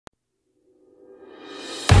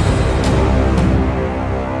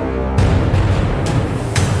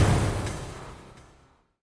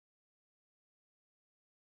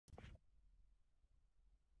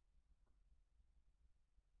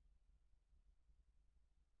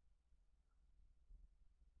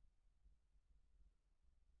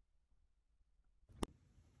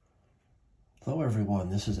Hello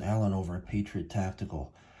everyone, this is Alan over at Patriot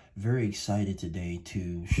Tactical. Very excited today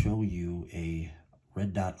to show you a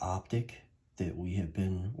red dot optic that we have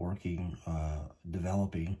been working,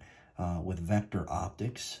 developing with Vector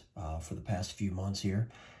Optics for the past few months here.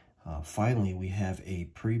 Finally, we have a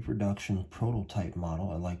pre-production prototype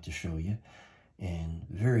model I'd like to show you, and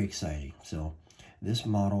very exciting. So this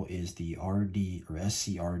model is the RD or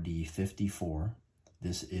SCRD 54.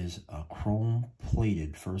 This is a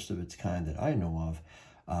chrome-plated, first of its kind that I know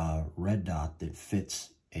of, red dot that fits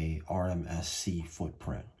a RMSc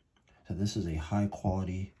footprint. So this is a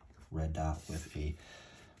high-quality red dot with a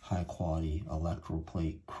high-quality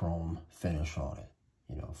electroplate chrome finish on it.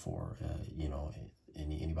 You know, for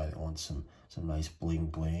anybody that wants some nice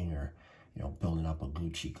bling-bling, or building up a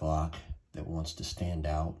Gucci Glock that wants to stand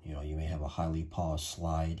out. You may have a highly polished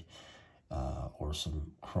slide or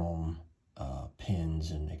some chrome pins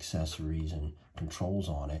and accessories and controls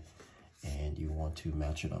on it, and you want to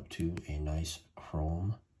match it up to a nice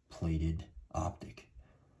chrome plated optic.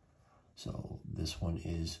 So this one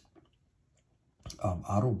is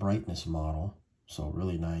auto brightness model, so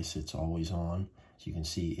really nice. It's always on. As you can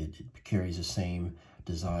see, it carries the same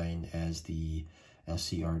design as the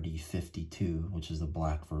SCRD 52, which is the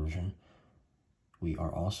black version. We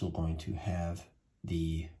are also going to have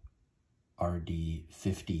the RD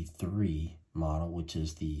 53 model, which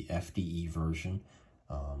is the FDE version.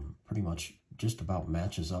 Pretty much just about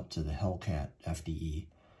matches up to the Hellcat FDE.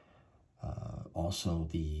 Also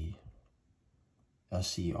the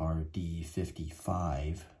SCRD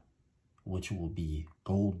 55, which will be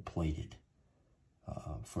gold plated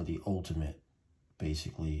for the ultimate.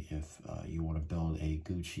 Basically, if you want to build a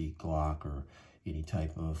Gucci Glock or any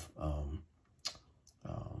type of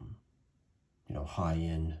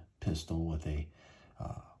high-end pistol with a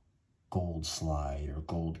gold slide or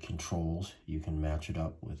gold controls, you can match it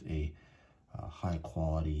up with a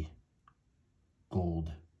high-quality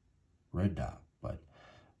gold red dot. But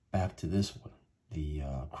back to this one, the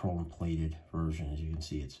chrome-plated version. As you can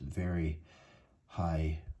see, it's very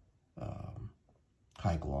high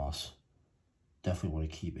gloss. Definitely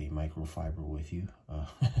want to keep a microfiber with you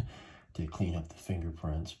to clean up the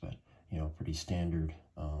fingerprints, but pretty standard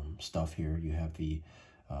stuff here. You have the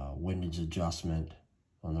windage adjustment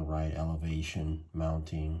on the right, elevation,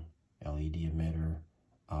 mounting, LED emitter,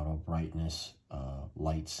 auto brightness,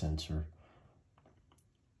 light sensor.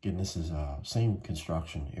 Again, this is same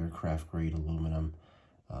construction, aircraft grade aluminum.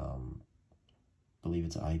 Believe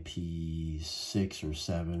it's IP6 or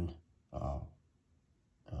 7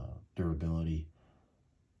 durability.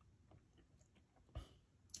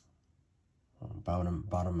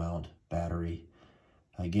 Bottom mount battery.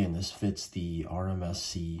 Again, this fits the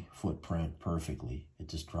RMSc footprint perfectly. It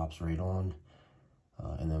just drops right on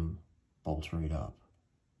and then bolts right up.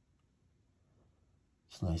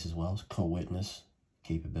 It's nice as well. It's co-witness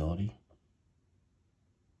capability.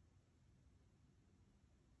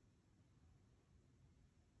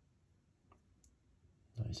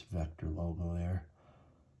 Nice Vector logo there.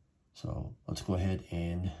 So let's go ahead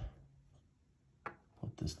and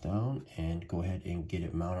put this down and go ahead and get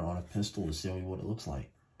it mounted on a pistol to show you what it looks like.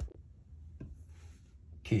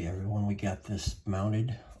 Okay, everyone, we got this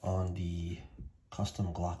mounted on the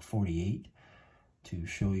custom Glock 48 to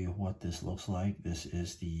show you what this looks like. This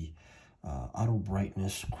is the auto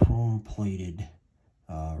brightness chrome plated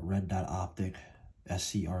red dot optic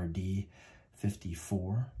SCRD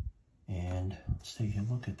 54, and let's take a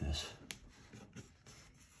look at this.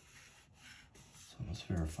 So let's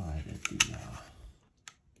verify that the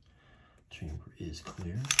chamber is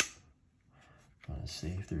clear. Trying to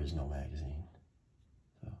see if there is no magazine.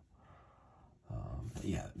 So, but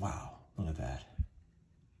yeah, wow, look at that.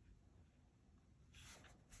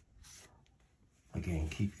 Again,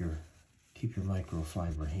 keep your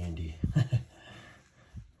microfiber handy.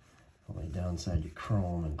 Only downside to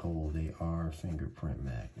chrome and gold, they are fingerprint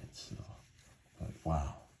magnets. So, but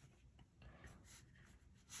wow.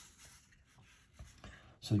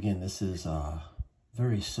 So again, this is a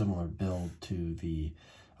very similar build to the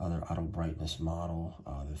other auto brightness model,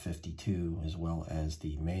 the 52, as well as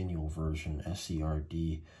the manual version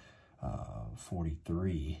SCRD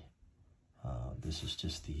 43. This is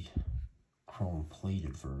just the chrome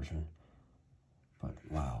plated version, but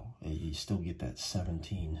wow, you still get that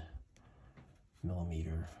 17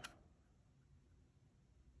 millimeter.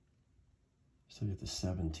 Still get the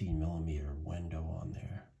 17 millimeter window on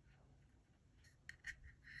there.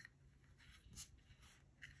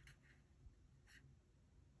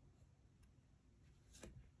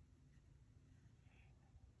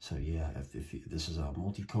 So yeah, if this is a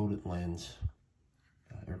multi-coated lens,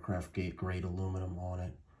 aircraft grade aluminum on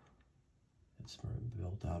it. it's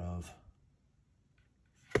built out of.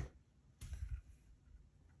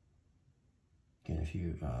 Again, if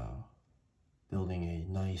you building a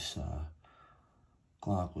nice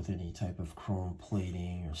Glock with any type of chrome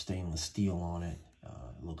plating or stainless steel on it,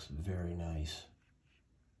 it looks very nice.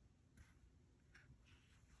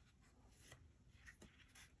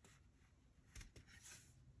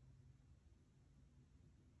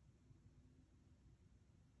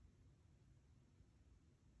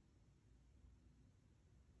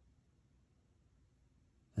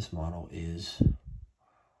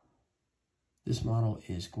 This model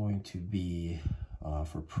is going to be up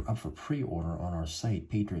for pre-order on our site,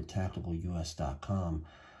 patriottacticalus.com,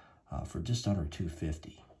 for just under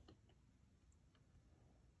 $250.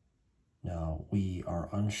 Now, we are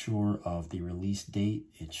unsure of the release date.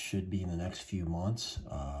 It should be in the next few months.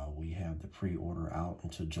 We have the pre-order out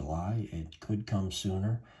until July. It could come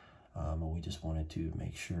sooner, but we just wanted to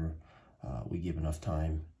make sure we give enough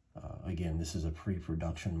time. Again, this is a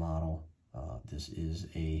pre-production model. This is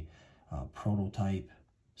a prototype,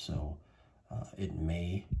 so it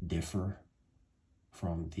may differ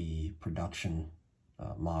from the production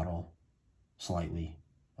model slightly.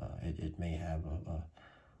 It may have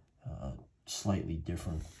a slightly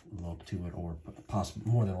different look to it, or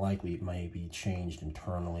possibly, more than likely, it may be changed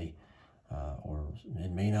internally, or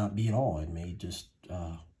it may not be at all. It may just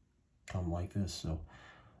come like this. So,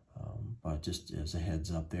 but just as a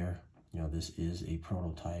heads up there, you know, this is a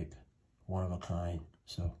prototype, one of a kind.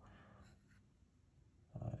 So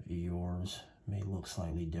yours may look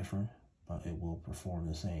slightly different, but it will perform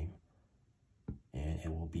the same, and it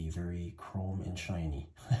will be very chrome and shiny.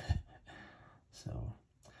 So,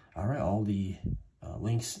 all right, all the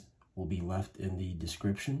links will be left in the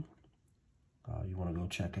description. You want to go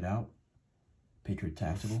check it out,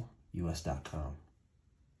 patriottacticalus.com.